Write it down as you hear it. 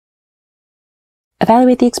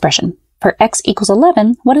Evaluate the expression. For x equals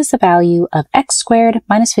 11, what is the value of x squared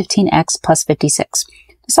minus 15x plus 56?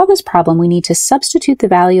 To solve this problem, we need to substitute the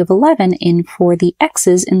value of 11 in for the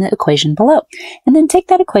x's in the equation below, and then take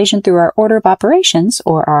that equation through our order of operations,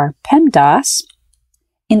 or our PEMDAS,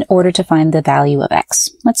 in order to find the value of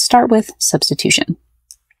x. Let's start with substitution.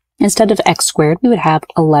 Instead of x squared, we would have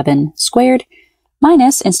 11 squared,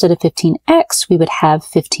 minus, instead of 15x, we would have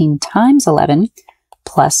 15 times 11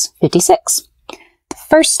 plus 56. The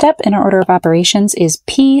first step in our order of operations is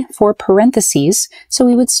P for parentheses, so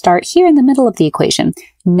we would start here in the middle of the equation.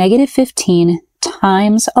 Negative 15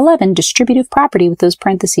 times 11, distributive property with those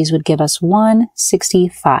parentheses, would give us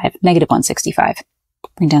 165, negative 165.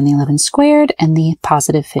 Bring down the 11 squared and the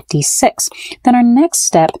positive 56. Then our next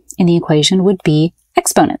step in the equation would be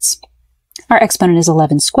exponents. Our exponent is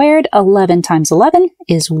 11 squared. 11 times 11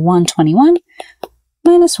 is 121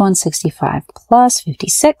 minus 165 plus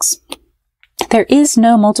 56. There is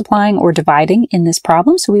no multiplying or dividing in this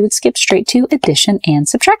problem, so we would skip straight to addition and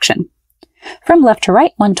subtraction. From left to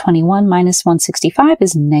right, 121 minus 165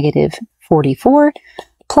 is negative 44,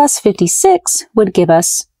 plus 56 would give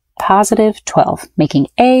us positive 12, making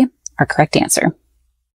A our correct answer.